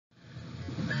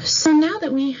So now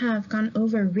that we have gone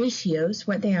over ratios,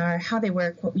 what they are, how they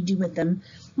work, what we do with them,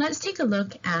 let's take a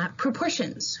look at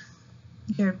proportions.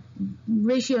 They're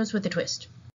ratios with a twist.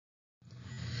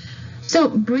 So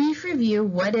brief review,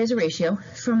 what is a ratio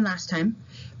from last time?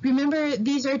 Remember,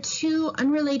 these are two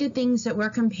unrelated things that we're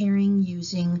comparing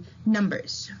using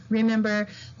numbers. Remember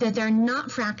that they're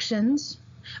not fractions,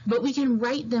 but we can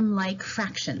write them like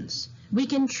fractions. We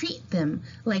can treat them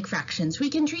like fractions. We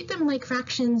can treat them like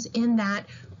fractions in that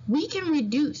we can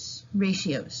reduce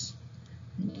ratios.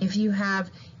 If you have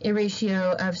a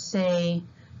ratio of, say,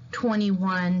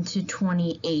 21 to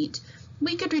 28,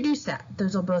 we could reduce that.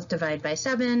 Those will both divide by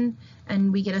 7,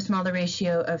 and we get a smaller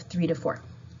ratio of 3 to 4.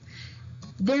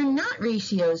 They're not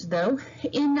ratios, though,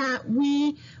 in that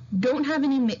we don't have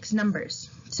any mixed numbers.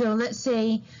 So let's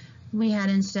say we had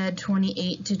instead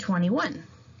 28 to 21,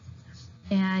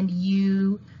 and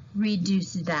you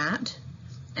reduce that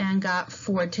and got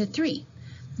 4 to 3.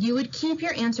 You would keep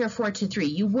your answer 4 to 3.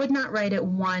 You would not write it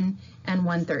 1 and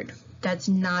 1/3. That's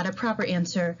not a proper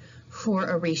answer for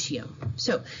a ratio.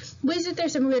 So ways that they're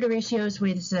similar to ratios,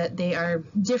 ways that they are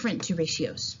different to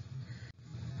ratios.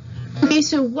 Okay,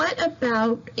 so what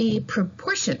about a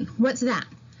proportion? What's that?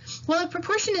 Well, a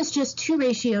proportion is just two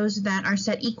ratios that are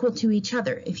set equal to each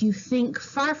other. If you think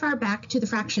far, far back to the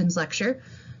fractions lecture,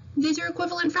 these are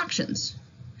equivalent fractions.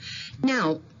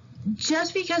 Now,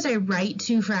 just because I write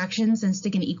two fractions and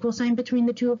stick an equal sign between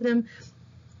the two of them,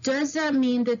 does that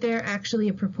mean that they're actually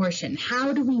a proportion?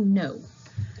 How do we know?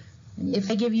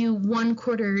 If I give you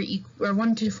 1/4 or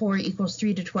 1 to 4 equals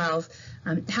 3 to 12,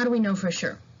 how do we know for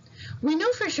sure? We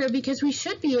know for sure because we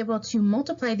should be able to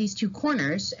multiply these two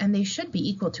corners and they should be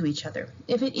equal to each other.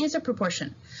 If it is a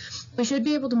proportion, we should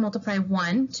be able to multiply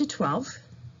 1 to 12,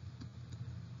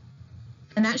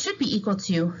 and that should be equal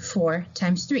to 4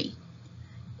 times 3.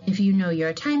 If you know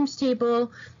your times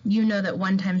table, you know that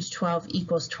 1 times 12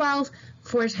 equals 12,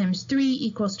 4 times 3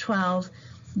 equals 12.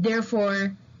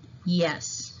 Therefore,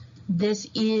 yes, this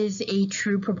is a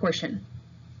true proportion.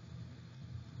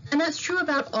 And that's true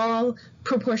about all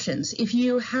proportions. If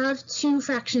you have two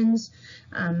fractions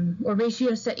or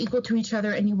ratios set equal to each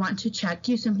other and you want to check,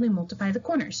 you simply multiply the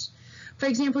corners. For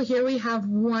example, here we have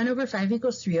 1 over 5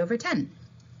 equals 3 over 10.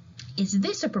 Is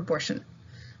this a proportion?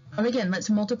 Well, again, let's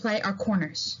multiply our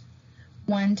corners.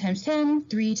 1 times 10,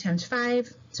 3 times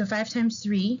 5, so 5 times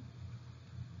 3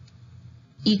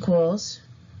 equals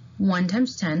 1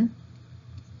 times 10.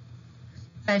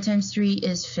 5 times 3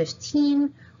 is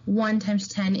 15. 1 times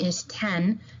 10 is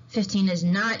 10. 15 is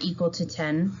not equal to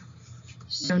 10.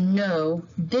 So no,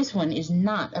 this one is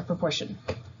not a proportion.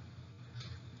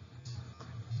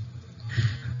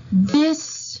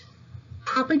 This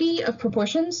property of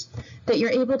proportions, that you're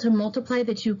able to multiply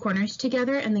the two corners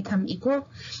together and they come equal,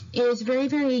 is very,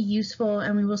 very useful,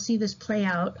 and we will see this play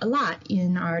out a lot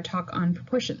in our talk on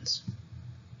proportions.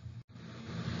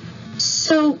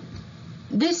 So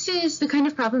this is the kind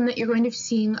of problem that you're going to be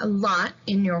seeing a lot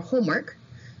in your homework.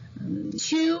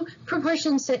 Two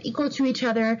proportions set equal to each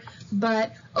other,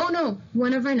 but oh no,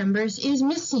 one of our numbers is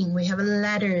missing. We have a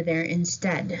letter there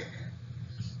instead.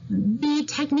 The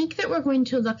technique that we're going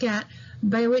to look at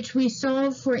by which we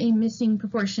solve for a missing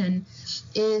proportion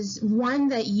is one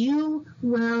that you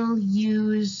will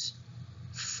use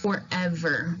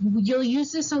forever. You'll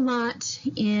use this a lot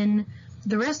in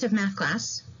the rest of math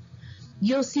class.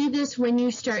 You'll see this when you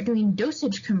start doing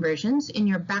dosage conversions in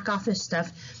your back office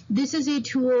stuff. This is a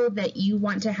tool that you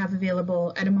want to have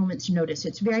available at a moment's notice.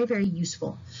 It's very, very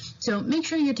useful. So make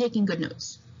sure you're taking good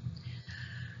notes.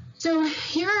 So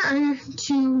here are our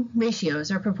two ratios,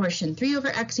 our proportion. 3 over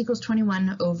x equals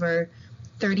 21 over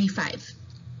 35.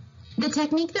 The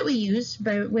technique that we use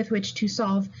with which to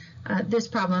solve this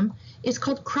problem is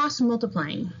called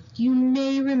cross-multiplying. You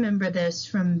may remember this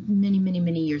from many, many,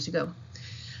 many years ago.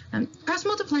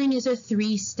 Cross-multiplying is a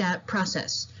 3-step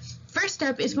process. First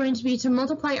step is going to be to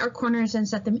multiply our corners and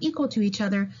set them equal to each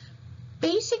other,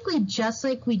 basically just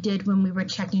like we did when we were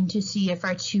checking to see if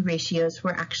our two ratios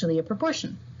were actually a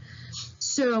proportion.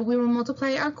 So we will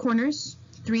multiply our corners,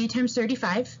 3 times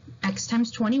 35, x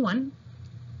times 21.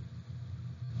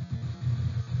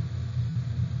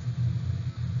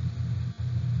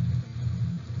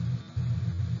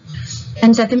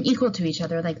 And set them equal to each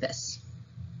other like this.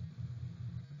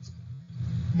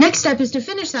 Next step is to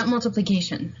finish that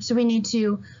multiplication. So we need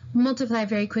to multiply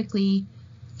very quickly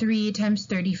 3 times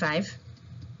 35,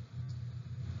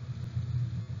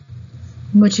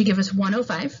 which should give us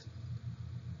 105,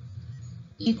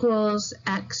 equals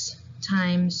x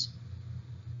times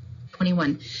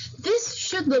 21. This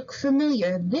should look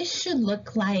familiar. This should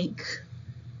look like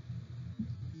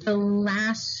the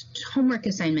last homework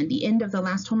assignment, the end of the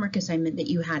last homework assignment that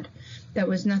you had, that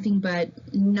was nothing but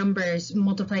numbers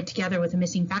multiplied together with a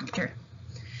missing factor.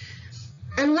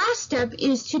 Our last step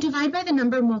is to divide by the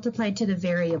number multiplied to the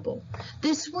variable.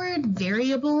 This word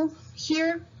variable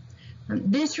here,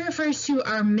 this refers to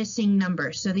our missing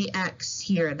number. So the x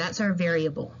here, that's our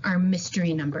variable, our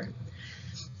mystery number.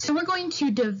 So we're going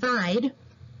to divide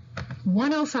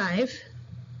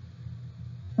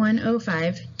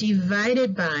 105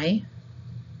 divided by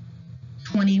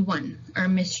 21, our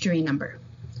mystery number.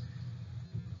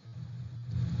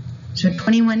 So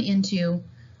 21 into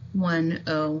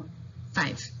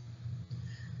 105.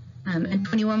 And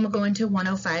 21 will go into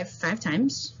 105 5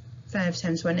 times. 5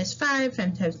 times 1 is 5,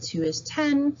 5 times 2 is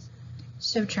 10.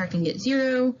 Subtract and get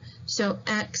 0. So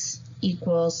x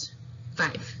equals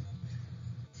 5.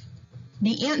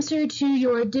 The answer to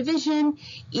your division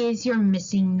is your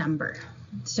missing number.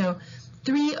 So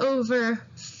 3 over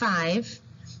 5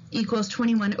 equals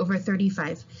 21 over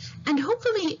 35. And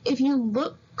hopefully, if you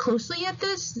look closely at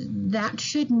this, that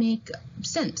should make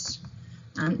sense.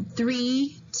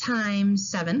 3 times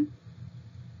 7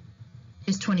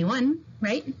 is 21,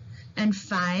 right? And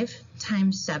 5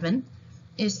 times 7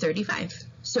 is 35.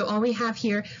 So all we have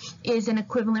here is an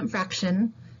equivalent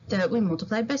fraction that we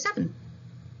multiplied by 7.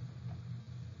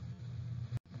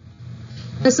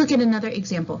 Let's look at another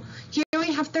example. Here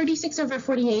we have 36 over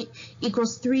 48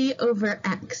 equals 3 over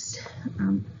x.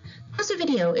 Pause the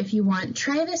video if you want.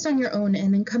 Try this on your own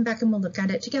and then come back and we'll look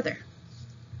at it together.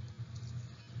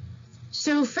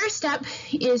 So first step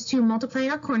is to multiply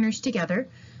our corners together.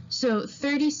 So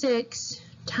 36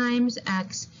 times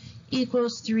x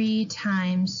equals 3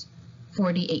 times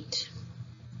 48.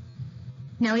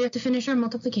 Now we have to finish our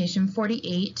multiplication.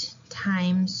 48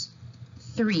 times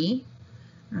 3.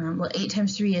 Well, 8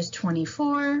 times 3 is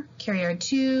 24. Carry our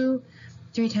 2.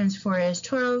 3 times 4 is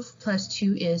 12. Plus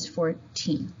 2 is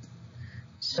 14.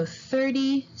 So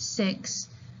 36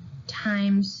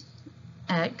 times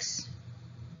x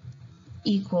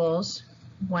equals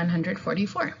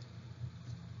 144.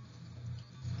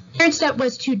 Third step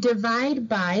was to divide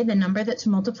by the number that's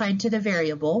multiplied to the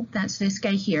variable. That's this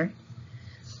guy here.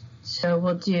 So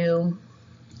we'll do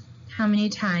how many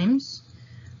times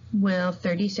will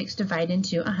 36 divide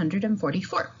into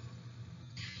 144?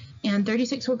 And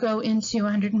 36 will go into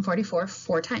 144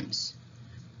 4 times.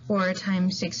 4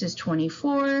 times 6 is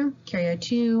 24, carry our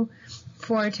 2.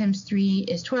 4 times 3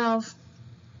 is 12,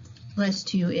 plus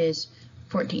 2 is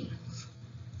 14.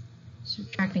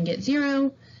 Subtract and get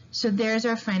 0. So there's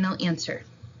our final answer.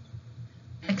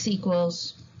 X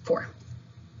equals 4.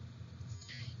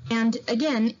 And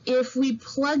again, if we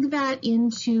plug that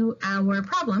into our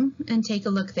problem and take a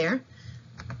look there,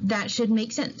 that should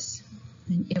make sense.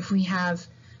 And if we have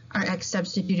our x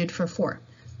substituted for 4,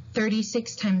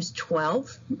 36 times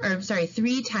 12, or sorry,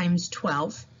 3 times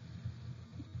 12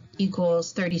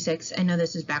 equals 36. I know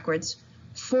this is backwards.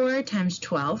 4 times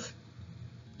 12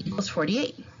 equals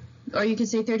 48. Or you could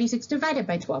say 36 divided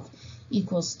by 12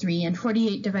 equals 3, and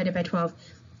 48 divided by 12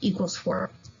 equals 4.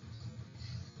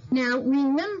 Now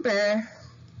remember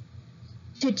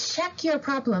to check your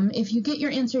problem. If you get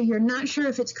your answer, you're not sure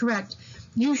if it's correct,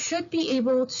 you should be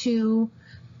able to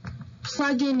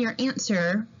plug in your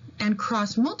answer and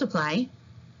cross multiply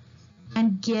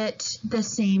and get the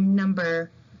same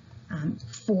number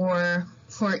for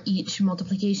each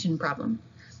multiplication problem,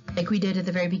 like we did at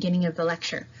the very beginning of the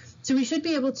lecture. So we should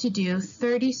be able to do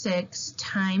 36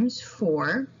 times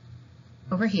 4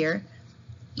 over here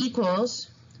equals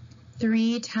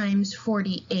 3 times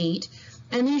 48,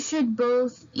 and these should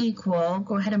both equal,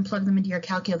 go ahead and plug them into your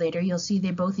calculator, you'll see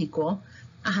they both equal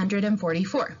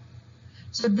 144.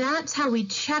 So that's how we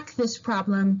check this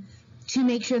problem to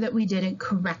make sure that we did it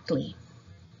correctly.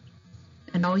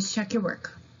 And always check your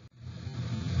work.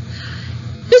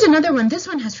 Here's another one. This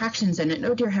one has fractions in it.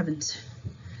 Oh dear heavens.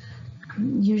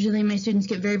 Usually my students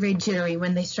get very, very jittery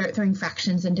when they start throwing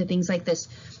fractions into things like this.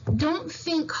 Don't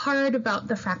think hard about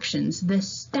the fractions. The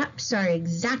steps are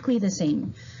exactly the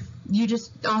same. You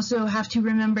just also have to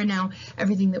remember now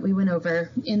everything that we went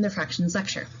over in the fractions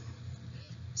lecture.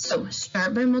 So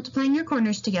start by multiplying your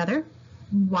corners together.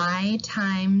 Y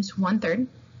times 1/3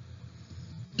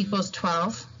 equals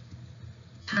 12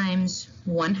 times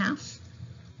 1/2.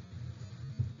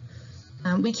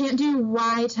 We can't do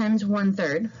y times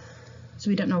 1/3, so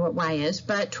we don't know what y is,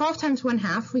 but 12 times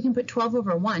 1/2, we can put 12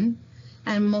 over 1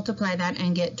 and multiply that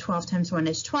and get 12 times 1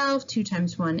 is 12, 2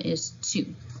 times 1 is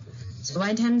 2. So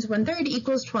y times 1/3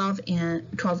 equals 12 and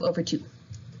 12 over 2.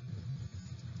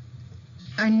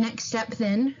 Our next step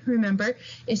then, remember,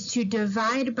 is to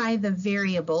divide by the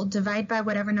variable, divide by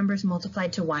whatever number is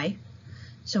multiplied to y.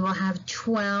 So we'll have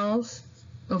 12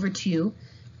 over 2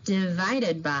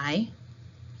 divided by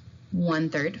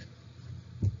 1/3.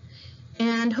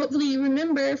 And hopefully you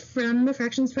remember from the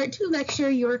Fractions Part 2 lecture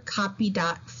your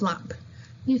copy.flop.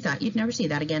 You thought you'd never see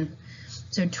that again.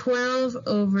 So 12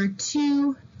 over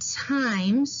 2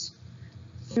 times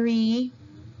 3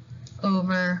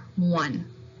 over 1.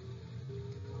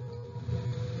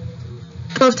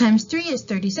 12 times 3 is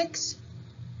 36.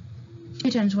 2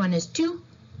 times 1 is 2.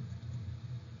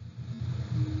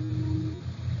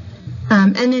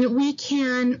 And then we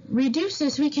can reduce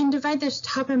this. We can divide this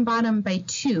top and bottom by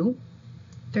 2.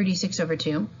 36 over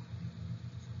 2.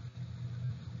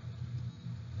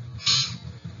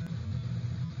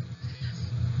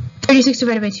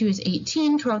 Divided by 2 is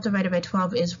 18, 12 divided by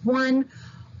 12 is 1,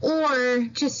 or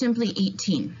just simply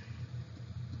 18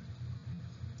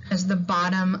 as the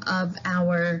bottom of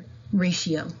our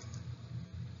ratio.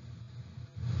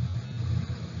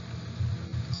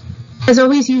 As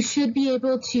always, you should be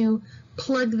able to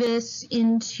plug this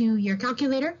into your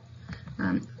calculator,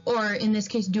 or in this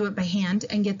case, do it by hand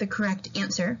and get the correct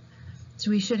answer.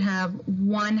 So we should have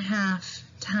 1/2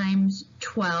 times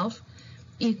 12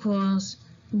 equals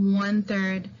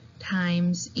 1/3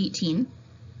 times 18.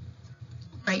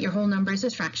 Write your whole numbers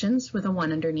as fractions with a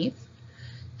 1 underneath.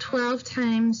 12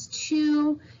 times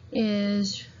 2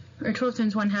 is, or 12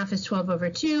 times 1/2 is 12 over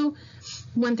 2.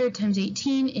 1/3 times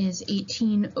 18 is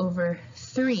 18 over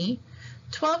 3.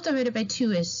 12 divided by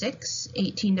 2 is 6.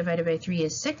 18 divided by 3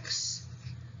 is 6.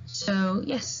 So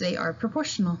yes, they are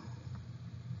proportional.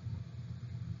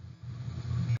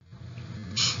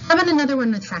 How about another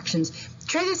one with fractions?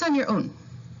 Try this on your own.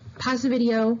 Pause the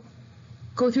video,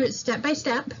 go through it step by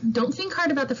step. Don't think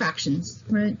hard about the fractions.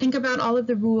 Think about all of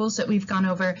the rules that we've gone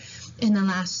over in the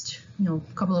last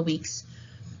couple of weeks.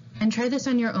 And try this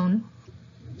on your own.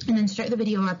 And then start the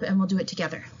video up and we'll do it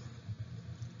together.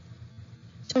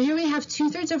 So here we have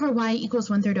 2/3 over y equals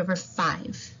 1/3 over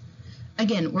 5.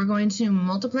 Again, we're going to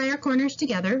multiply our corners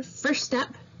together. First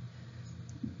step,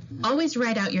 always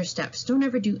write out your steps. Don't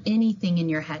ever do anything in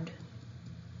your head.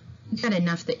 You've got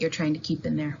enough that you're trying to keep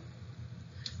in there.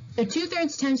 So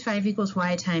 2/3 times 5 equals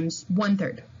y times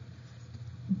 1/3.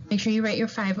 Make sure you write your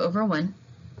 5 over 1.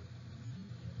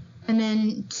 And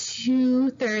then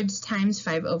 2/3 times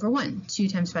 5 over 1. 2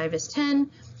 times 5 is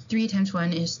 10. 3 times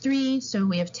 1 is 3. So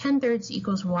we have 10/3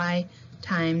 equals y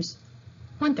times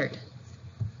 1/3.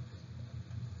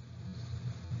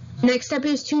 Next step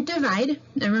is to divide.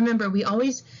 And remember, we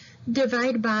always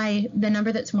divide by the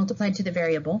number that's multiplied to the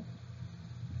variable.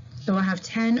 So we'll have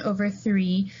 10 over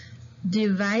 3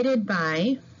 divided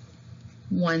by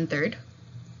 1/3.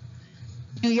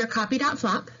 Do your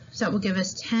copy.flop. So that will give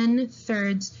us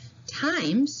 10/3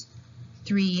 times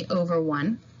 3 over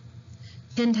 1.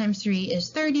 10 times 3 is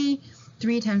 30.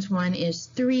 3 times 1 is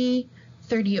 3.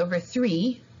 30 over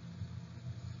 3.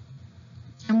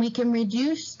 And we can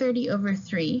reduce 30 over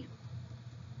 3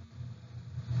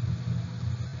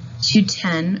 to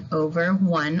 10 over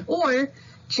 1, or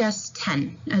just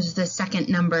 10 as the second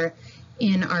number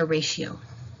in our ratio.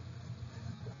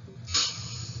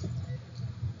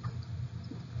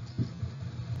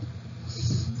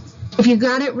 If you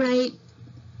got it right,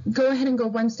 go ahead and go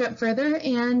one step further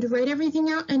and write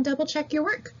everything out and double check your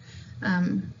work.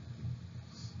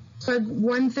 Plug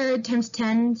 1/3 times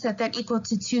 10, set that equal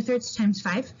to 2/3 times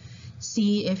 5.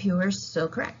 See if you were still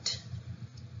correct.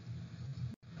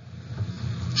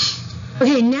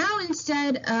 Okay, now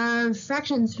instead of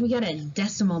fractions, we got a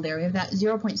decimal there. We have that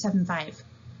 0.75.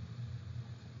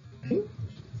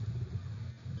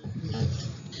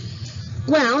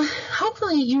 Well,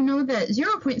 hopefully you know that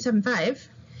 0.75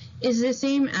 is the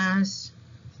same as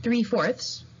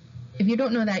 3/4. If you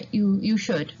don't know that, you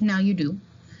should. Now you do.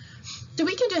 So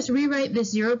we can just rewrite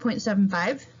this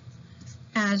 0.75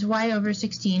 as y over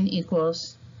 16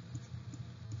 equals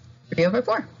 3 over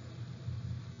 4.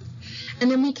 And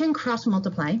then we can cross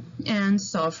multiply and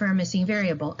solve for a missing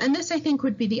variable. And this, I think,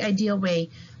 would be the ideal way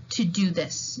to do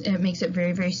this. It makes it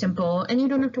very, very simple, and you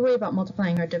don't have to worry about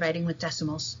multiplying or dividing with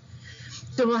decimals.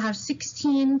 So we'll have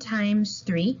 16 times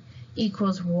 3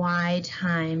 equals y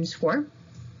times 4.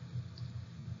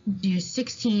 Do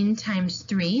 16 times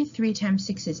 3. 3 times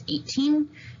 6 is 18.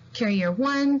 Carry your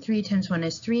 1. 3 times 1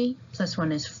 is 3, plus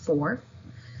 1 is 4.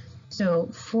 So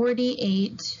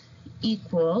 48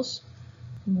 equals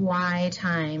y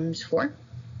times 4.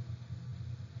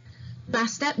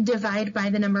 Last step, divide by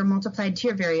the number multiplied to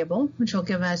your variable, which will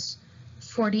give us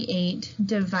 48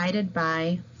 divided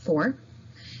by 4.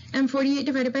 And 48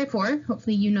 divided by 4,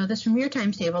 hopefully you know this from your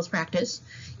times tables practice,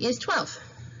 is 12.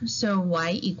 So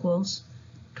y equals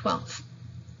 12.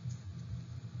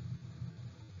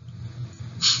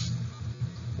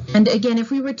 And again, if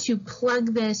we were to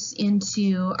plug this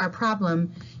into our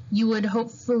problem, you would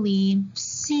hopefully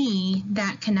see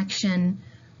that connection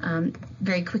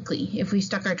very quickly. If we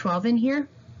stuck our 12 in here,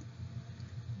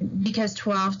 because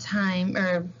 12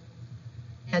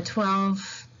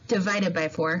 divided by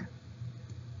 4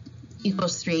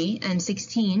 equals 3, and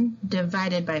 16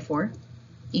 divided by 4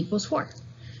 equals 4.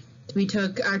 So we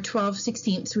took our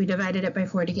 12/16, we divided it by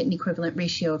 4 to get an equivalent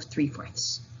ratio of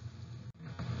 3/4.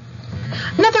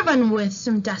 Another one with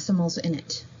some decimals in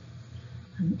it.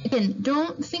 Again,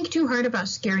 don't think too hard about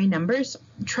scary numbers.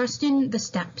 Trust in the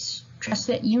steps. Trust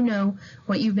that you know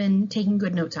what you've been taking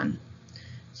good notes on.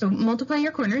 So multiply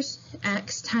your corners.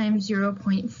 X times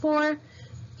 0.4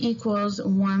 equals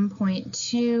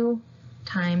 1.2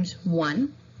 times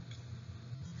 1.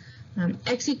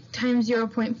 X times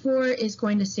 0.4 is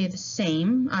going to stay the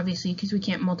same, obviously, because we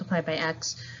can't multiply by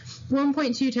x.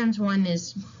 1.2 times 1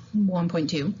 is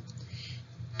 1.2.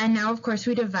 And now, of course,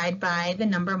 we divide by the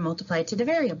number multiplied to the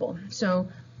variable. So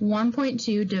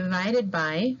 1.2 divided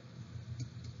by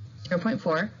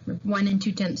 0.4, 1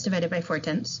 2/10 divided by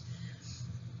 4/10,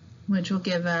 which will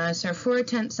give us our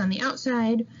 4/10 on the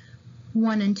outside,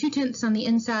 1 2/10 on the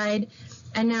inside.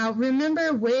 And now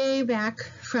remember way back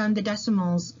from the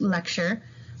decimals lecture,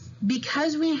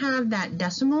 because we have that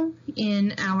decimal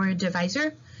in our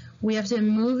divisor, we have to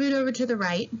move it over to the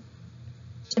right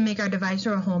to make our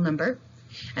divisor a whole number.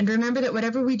 And remember that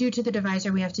whatever we do to the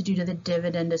divisor, we have to do to the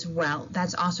dividend as well.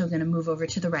 That's also going to move over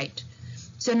to the right.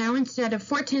 So now instead of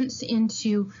 4/10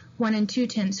 into 1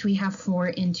 2/10, we have 4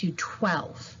 into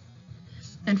 12.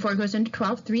 And 4 goes into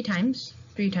 12 3 times.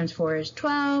 3 times 4 is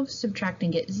 12. Subtract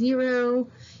and get 0.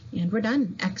 And we're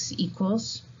done. X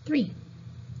equals 3.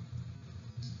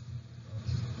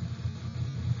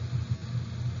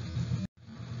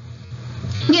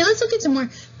 Okay, let's look at some more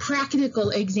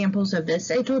practical examples of this.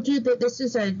 I told you that this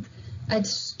is a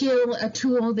skill, a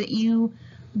tool that you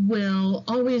will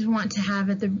always want to have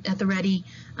at the ready.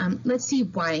 Let's see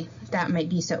why that might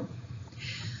be so.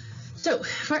 So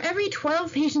for every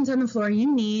 12 patients on the floor,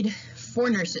 you need 4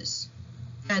 nurses.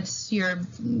 That's your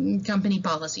company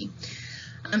policy.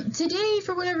 Today,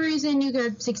 for whatever reason, you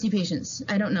got 60 patients.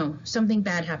 I don't know, something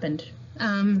bad happened.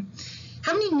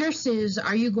 How many nurses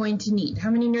are you going to need? How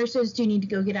many nurses do you need to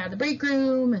go get out of the break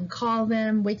room and call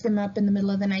them, wake them up in the middle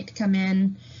of the night to come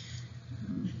in?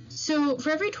 So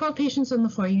for every 12 patients on the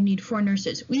floor, you need 4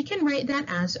 nurses. We can write that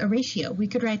as a ratio. We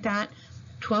could write that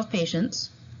 12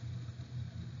 patients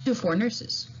to 4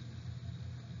 nurses.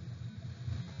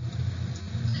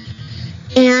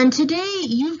 And today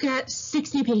you've got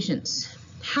 60 patients.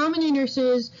 How many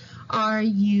nurses are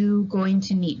you going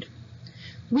to need?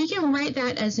 We can write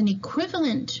that as an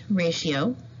equivalent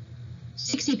ratio,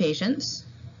 60 patients,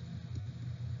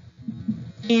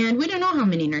 and we don't know how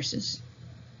many nurses.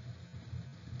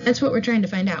 That's what we're trying to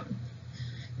find out.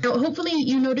 Now, hopefully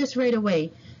you notice right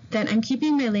away that I'm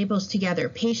keeping my labels together.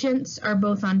 Patients are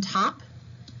both on top,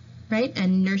 right,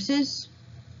 and nurses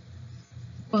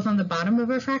both on the bottom of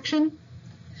our fraction.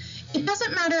 It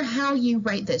doesn't matter how you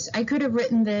write this. I could have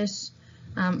written this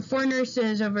 4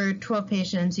 nurses over 12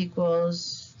 patients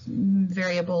equals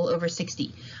variable over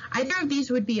 60. Either of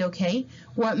these would be okay.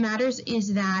 What matters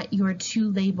is that your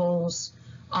 2 labels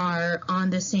are on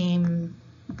the same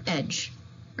edge,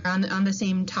 or on the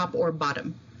same top or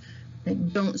bottom.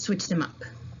 Like, don't switch them up.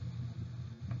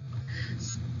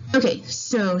 Okay,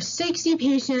 so 60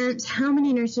 patients. How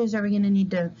many nurses are we going to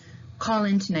need to call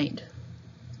in tonight?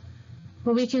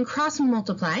 Well, we can cross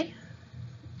multiply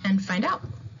and find out.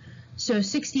 So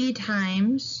 60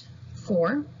 times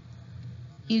 4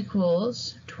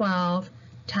 equals 12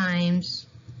 times,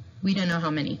 we don't know how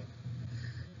many.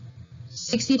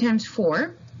 60 times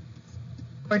 4,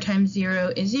 4 times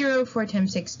 0 is 0, 4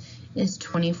 times 6 is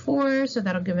 24, so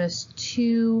that'll give us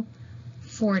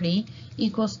 240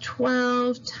 equals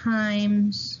 12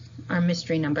 times our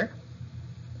mystery number,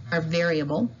 our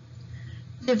variable.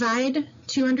 Divide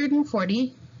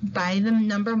 240 by the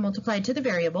number multiplied to the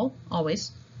variable,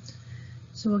 always.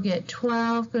 So we'll get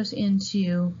 12 goes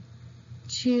into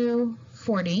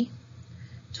 240.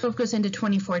 12 goes into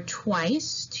 24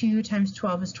 twice. 2 times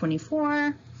 12 is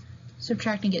 24.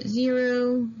 Subtract and get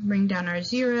 0. Bring down our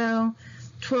 0.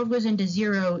 12 goes into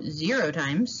 0 0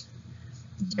 times.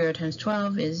 0 times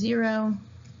 12 is 0.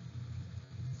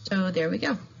 So there we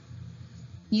go.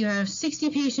 You have 60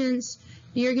 patients.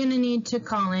 You're going to need to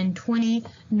call in 20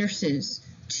 nurses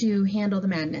to handle the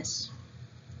madness.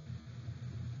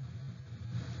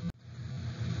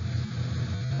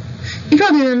 You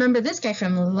probably remember this guy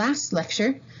from the last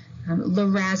lecture,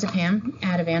 lorazepam,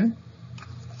 Ativan.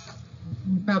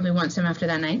 You probably want some after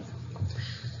that night.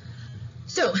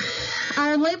 So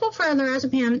our label for our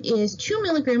lorazepam is 2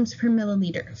 milligrams per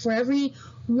milliliter. For every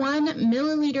 1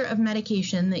 milliliter of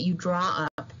medication that you draw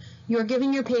up, you're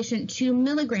giving your patient 2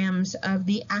 milligrams of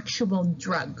the actual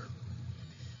drug.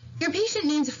 Your patient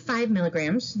needs 5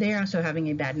 milligrams. They're also having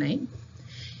a bad night.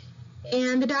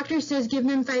 And the doctor says give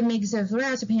them 5 mg of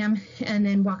lorazepam and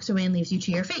then walks away and leaves you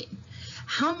to your fate.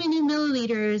 How many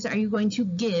milliliters are you going to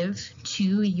give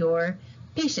to your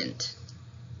patient?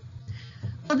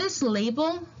 Well, this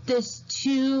label, this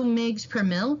 2 mg per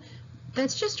mil,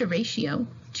 that's just a ratio,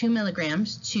 2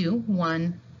 milligrams to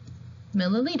 1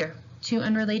 milliliter, two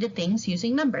unrelated things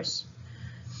using numbers.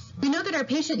 We know that our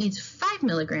patient needs 5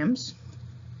 milligrams,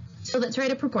 so let's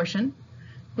write a proportion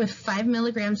with 5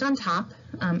 milligrams on top.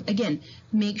 Again,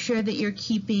 make sure that you're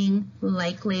keeping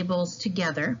like labels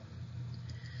together.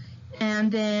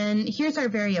 And then here's our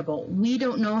variable. We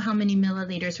don't know how many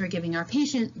milliliters we're giving our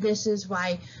patient. This is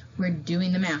why we're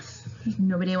doing the math.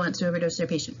 Nobody wants to overdose their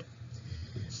patient.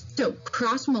 So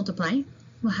cross multiply.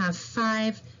 We'll have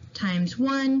 5 times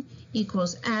 1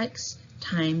 equals x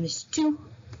times 2.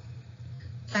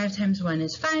 5 times 1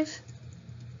 is 5.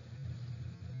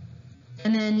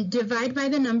 And then divide by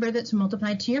the number that's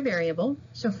multiplied to your variable.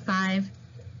 So 5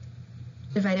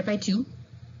 divided by 2.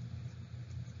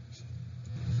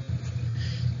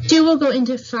 2 will go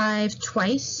into 5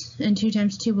 twice, and 2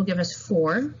 times 2 will give us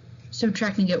 4.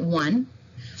 Subtract and get 1.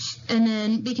 And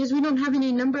then because we don't have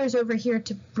any numbers over here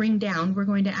to bring down, we're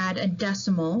going to add a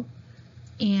decimal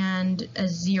and a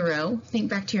 0. Think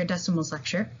back to your decimals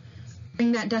lecture.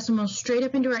 Bring that decimal straight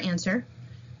up into our answer.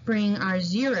 Bring our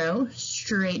 0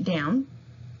 straight down.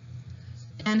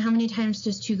 And how many times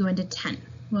does 2 go into 10?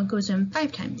 Well, it goes in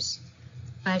 5 times.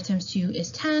 5 times 2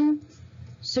 is 10.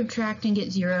 Subtract and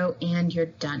get 0, and you're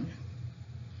done.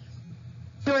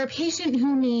 So our patient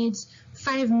who needs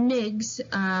 5 mg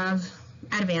of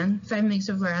Ativan, 5 mg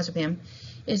of lorazepam,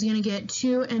 is going to get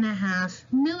 2.5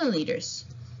 milliliters.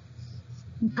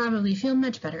 You probably feel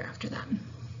much better after that.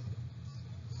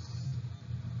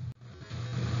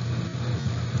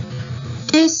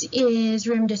 This is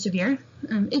remdesivir.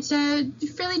 It's a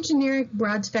fairly generic,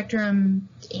 broad-spectrum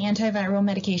antiviral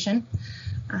medication.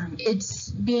 It's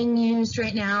being used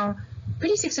right now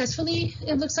pretty successfully,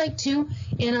 it looks like, too,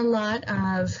 in a lot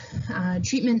of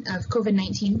treatment of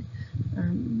COVID-19.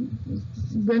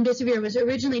 Remdesivir was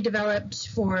originally developed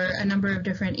for a number of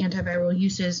different antiviral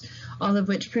uses, all of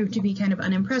which proved to be kind of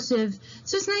unimpressive,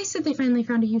 so it's nice that they finally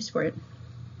found a use for it.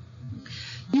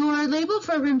 Your label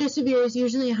for remdesivir is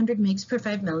usually 100 mg per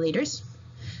 5 milliliters.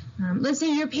 Let's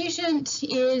say your patient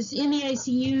is in the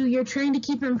ICU, you're trying to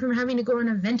keep him from having to go on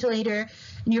a ventilator,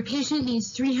 and your patient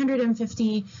needs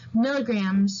 350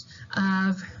 milligrams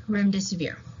of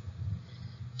remdesivir.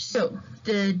 So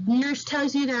the nurse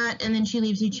tells you that, and then she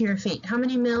leaves you to your fate. How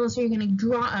many mils are you going to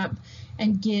draw up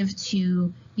and give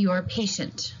to your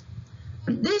patient?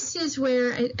 This is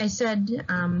where I said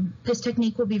this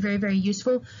technique will be very, very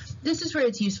useful. This is where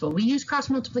it's useful. We use cross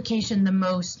multiplication the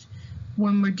most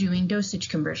when we're doing dosage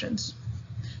conversions.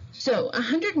 So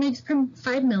 100 mg per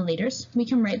 5 milliliters, we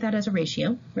can write that as a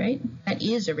ratio, right? That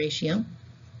is a ratio,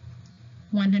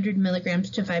 100 milligrams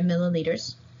to 5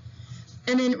 milliliters.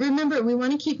 And then remember, we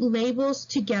want to keep labels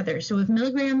together. So if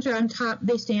milligrams are on top,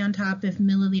 they stay on top. If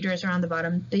milliliters are on the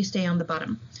bottom, they stay on the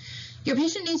bottom. Your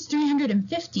patient needs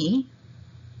 350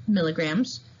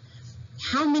 milligrams.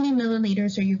 How many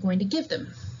milliliters are you going to give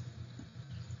them?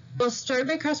 We'll start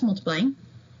by cross multiplying.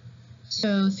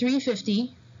 So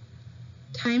 350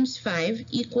 times 5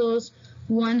 equals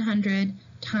 100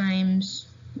 times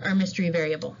our mystery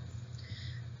variable.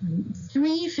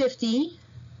 350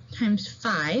 times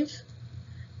 5,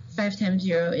 5 times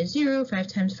 0 is 0, 5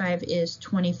 times 5 is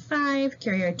 25,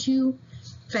 carry our 2,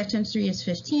 5 times 3 is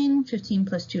 15, 15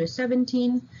 plus 2 is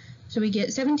 17, so we get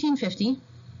 1750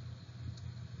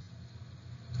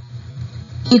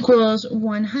 equals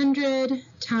 100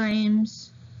 times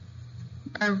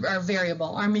our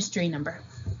variable, our mystery number.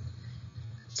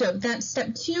 So that's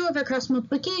step 2 of our cross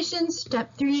multiplication.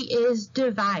 Step 3 is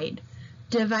divide.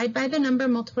 Divide by the number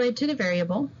multiplied to the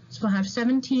variable. So we'll have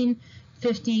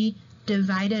 1750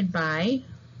 divided by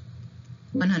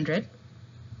 100.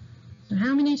 So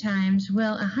how many times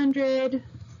will 100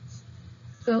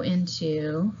 go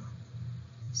into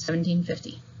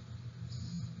 1750?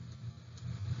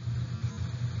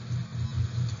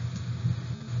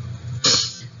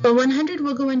 Well, 100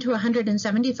 will go into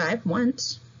 175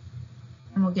 once,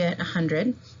 and we'll get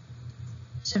 100.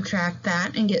 Subtract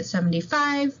that and get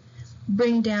 75.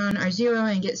 Bring down our 0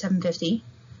 and get 750.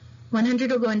 100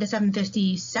 will go into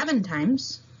 750 7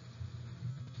 times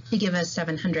to give us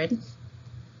 700.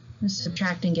 Let's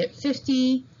subtract and get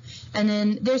 50. And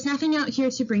then there's nothing out here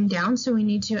to bring down, so we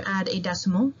need to add a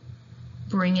decimal,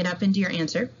 bring it up into your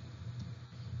answer,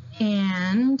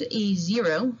 and a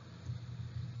 0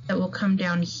 that will come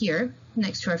down here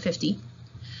next to our 50.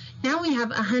 Now we have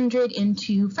 100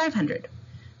 into 500.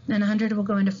 Then 100 will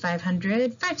go into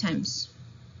 500 5 times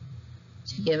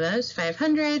to give us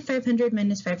 500. 500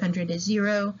 minus 500 is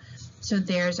 0. So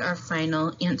there's our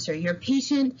final answer. Your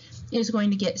patient is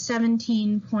going to get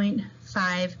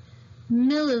 17.5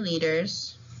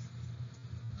 milliliters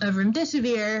of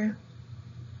remdesivir.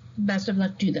 Best of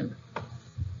luck to them.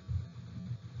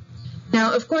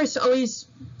 Now, of course, always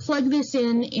plug this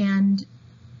in and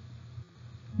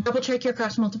double check your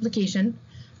cross multiplication.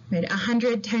 Right?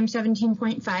 100 times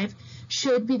 17.5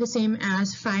 should be the same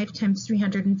as 5 times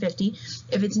 350.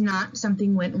 If it's not,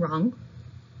 something went wrong.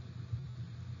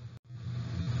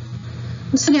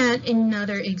 Let's look at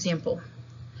another example.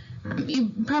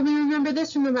 You probably remember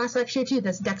this from the last lecture too.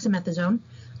 That's dexamethasone.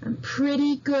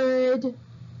 Pretty good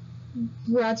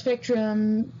broad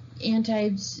spectrum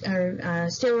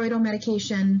steroidal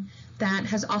medication that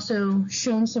has also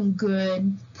shown some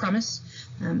good promise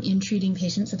in treating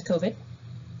patients with COVID.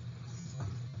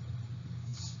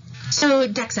 So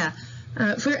DEXA,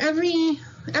 for every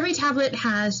tablet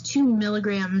has 2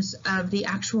 milligrams of the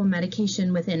actual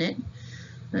medication within it.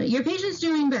 Your patient's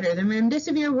doing better. The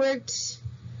remdesivir worked.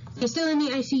 He's still in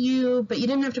the ICU, but you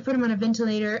didn't have to put him on a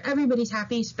ventilator. Everybody's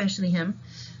happy, especially him.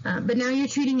 But now you're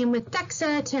treating him with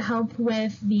DEXA to help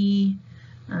with the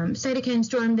cytokine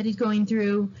storm that he's going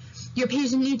through. Your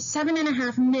patient needs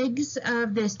 7.5 mg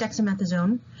of this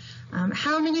dexamethasone.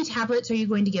 How many tablets are you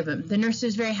going to give him? The nurse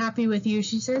is very happy with you.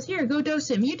 She says, here, go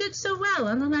dose him. You did so well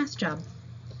on the last job.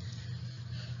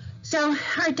 So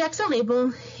our DEXA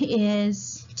label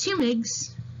is 2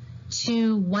 mg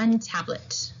to 1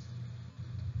 tablet.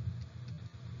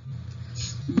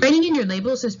 Writing in your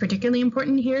labels is particularly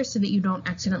important here so that you don't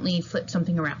accidentally flip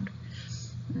something around.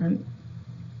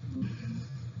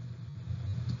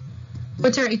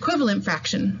 What's our equivalent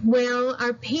fraction? Well,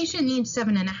 our patient needs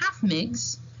 7.5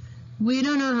 mg. We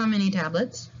don't know how many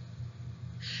tablets,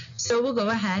 so we'll go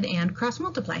ahead and cross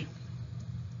multiply.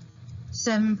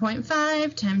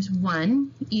 7.5 times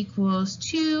 1 equals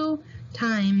 2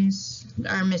 times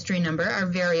our mystery number, our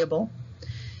variable.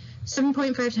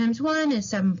 7.5 times 1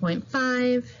 is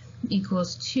 7.5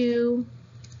 equals 2.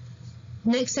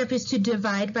 Next step is to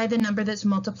divide by the number that's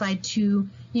multiplied to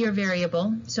your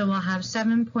variable. So we'll have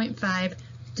 7.5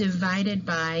 divided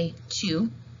by 2.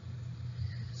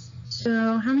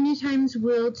 So how many times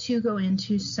will 2 go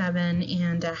into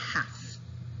 7.5?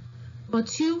 Well,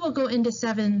 2 will go into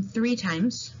 7 3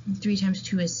 times. 3 times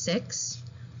 2 is 6.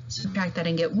 Subtract that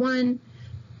and get 1.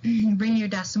 Bring your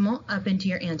decimal up into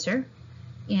your answer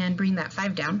and bring that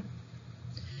 5 down.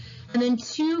 And then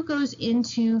 2 goes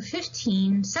into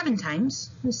 15 7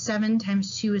 times. 7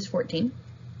 times 2 is 14.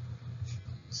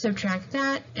 Subtract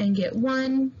that and get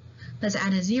 1. Let's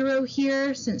add a 0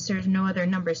 here since there's no other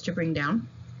numbers to bring down.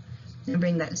 And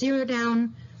bring that 0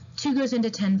 down. 2 goes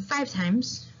into 10 5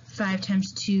 times. 5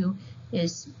 times 2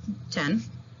 is 10.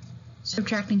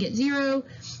 Subtract and get 0.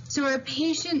 So our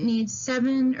patient needs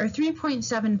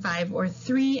 3.75 or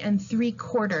 3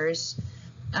 3/4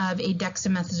 of a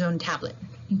dexamethasone tablet.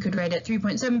 You could write it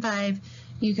 3.75.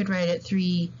 You could write it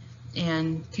 3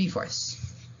 3/4.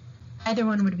 Either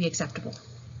one would be acceptable.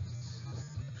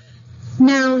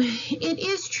 Now, it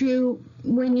is true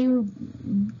when you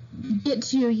get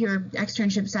to your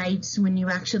externship sites, when you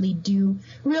actually do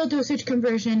real dosage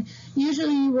conversion,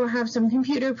 usually you will have some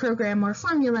computer program or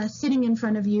formula sitting in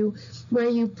front of you where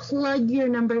you plug your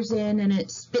numbers in and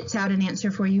it spits out an answer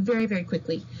for you very, very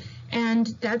quickly. And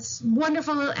that's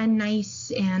wonderful and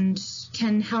nice and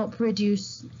can help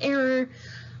reduce error.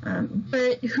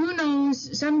 But who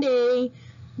knows, someday,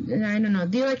 I don't know,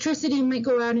 the electricity might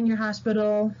go out in your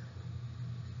hospital,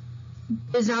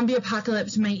 the zombie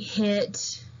apocalypse might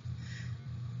hit,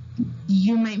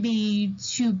 you might be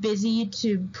too busy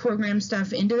to program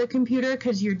stuff into the computer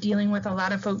because you're dealing with a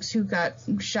lot of folks who got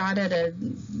shot at a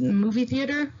movie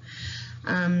theater.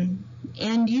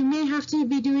 And you may have to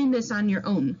be doing this on your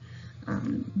own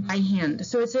by hand.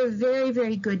 So it's a very,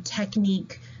 very good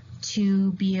technique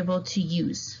to be able to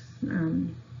use.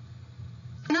 And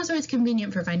also it's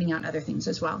convenient for finding out other things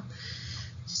as well.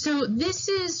 So this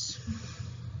is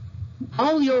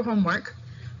all your homework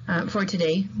for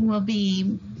today. We'll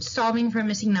be solving for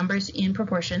missing numbers in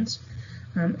proportions.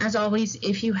 As always,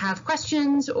 if you have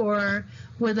questions or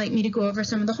would like me to go over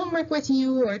some of the homework with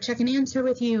you or check an answer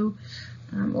with you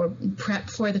or prep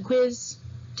for the quiz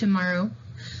tomorrow,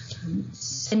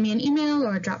 send me an email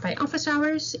or drop by office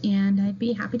hours and I'd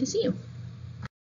be happy to see you.